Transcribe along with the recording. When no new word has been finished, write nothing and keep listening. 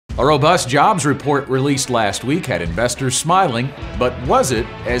A robust jobs report released last week had investors smiling, but was it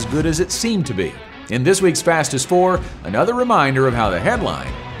as good as it seemed to be? In this week's Fastest Four, another reminder of how the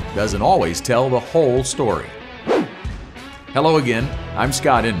headline doesn't always tell the whole story. Hello again, I'm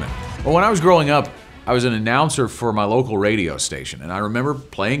Scott Inman. Well, when I was growing up, I was an announcer for my local radio station, and I remember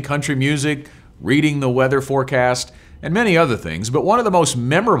playing country music, reading the weather forecast, and many other things, but one of the most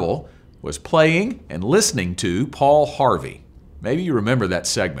memorable was playing and listening to Paul Harvey. Maybe you remember that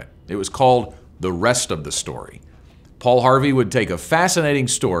segment. It was called The Rest of the Story. Paul Harvey would take a fascinating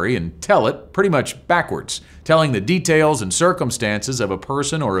story and tell it pretty much backwards, telling the details and circumstances of a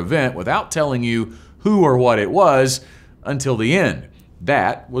person or event without telling you who or what it was until the end.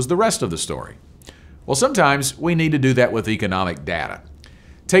 That was the rest of the story. Well, sometimes we need to do that with economic data.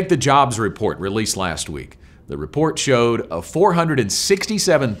 Take the jobs report released last week. The report showed a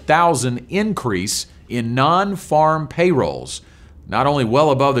 467,000 increase in non-farm payrolls, not only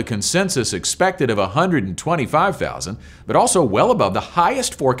well above the consensus expected of 125,000, but also well above the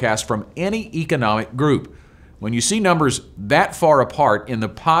highest forecast from any economic group. When you see numbers that far apart in the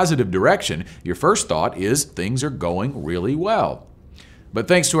positive direction, your first thought is things are going really well. But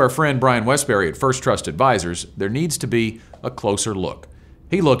thanks to our friend Brian Wesbury at First Trust Advisors, there needs to be a closer look.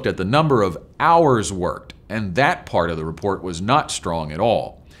 He looked at the number of hours worked, and that part of the report was not strong at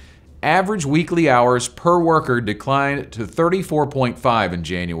all. Average weekly hours per worker declined to 34.5 in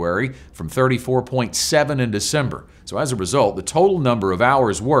January from 34.7 in December. So as a result, the total number of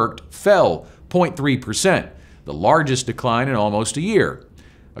hours worked fell 0.3%, the largest decline in almost a year.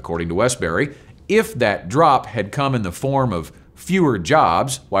 According to Wesbury, if that drop had come in the form of fewer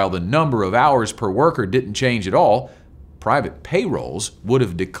jobs, while the number of hours per worker didn't change at all, private payrolls would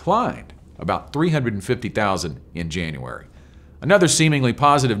have declined about 350,000 in January. Another seemingly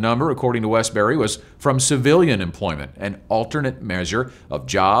positive number, according to Wesbury, was from civilian employment, an alternate measure of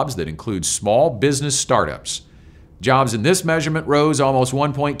jobs that includes small business startups. Jobs in this measurement rose almost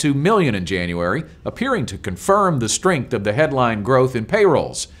 1.2 million in January, appearing to confirm the strength of the headline growth in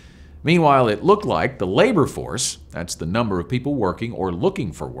payrolls. Meanwhile, it looked like the labor force, that's the number of people working or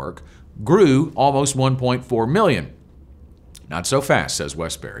looking for work, grew almost 1.4 million. Not so fast, says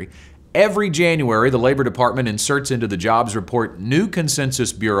Wesbury. Every January, the Labor Department inserts into the jobs report new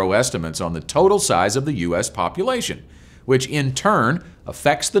Consensus Bureau estimates on the total size of the U.S. population, which in turn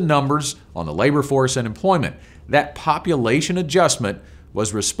affects the numbers on the labor force and employment. That population adjustment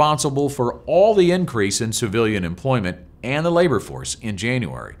was responsible for all the increase in civilian employment and the labor force in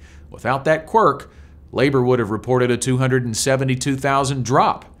January. Without that quirk, labor would have reported a 272,000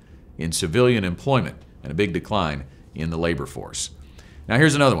 drop in civilian employment and a big decline in the labor force. Now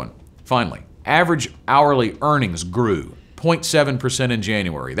here's another one. Finally, average hourly earnings grew 0.7% in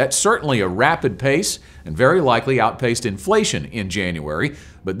January. That's certainly a rapid pace and very likely outpaced inflation in January,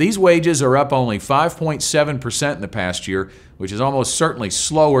 but these wages are up only 5.7% in the past year, which is almost certainly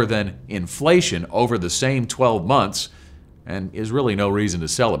slower than inflation over the same 12 months and is really no reason to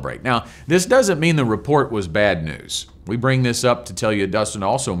celebrate. Now, this doesn't mean the report was bad news. We bring this up to tell you it doesn't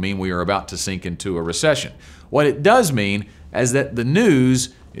also mean we are about to sink into a recession. What it does mean is that the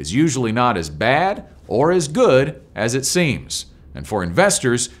news is usually not as bad or as good as it seems. And for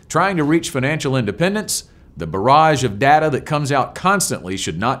investors trying to reach financial independence, the barrage of data that comes out constantly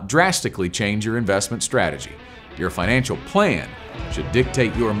should not drastically change your investment strategy. Your financial plan should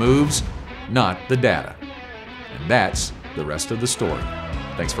dictate your moves, not the data. And that's the rest of the story.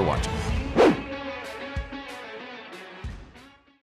 Thanks for watching.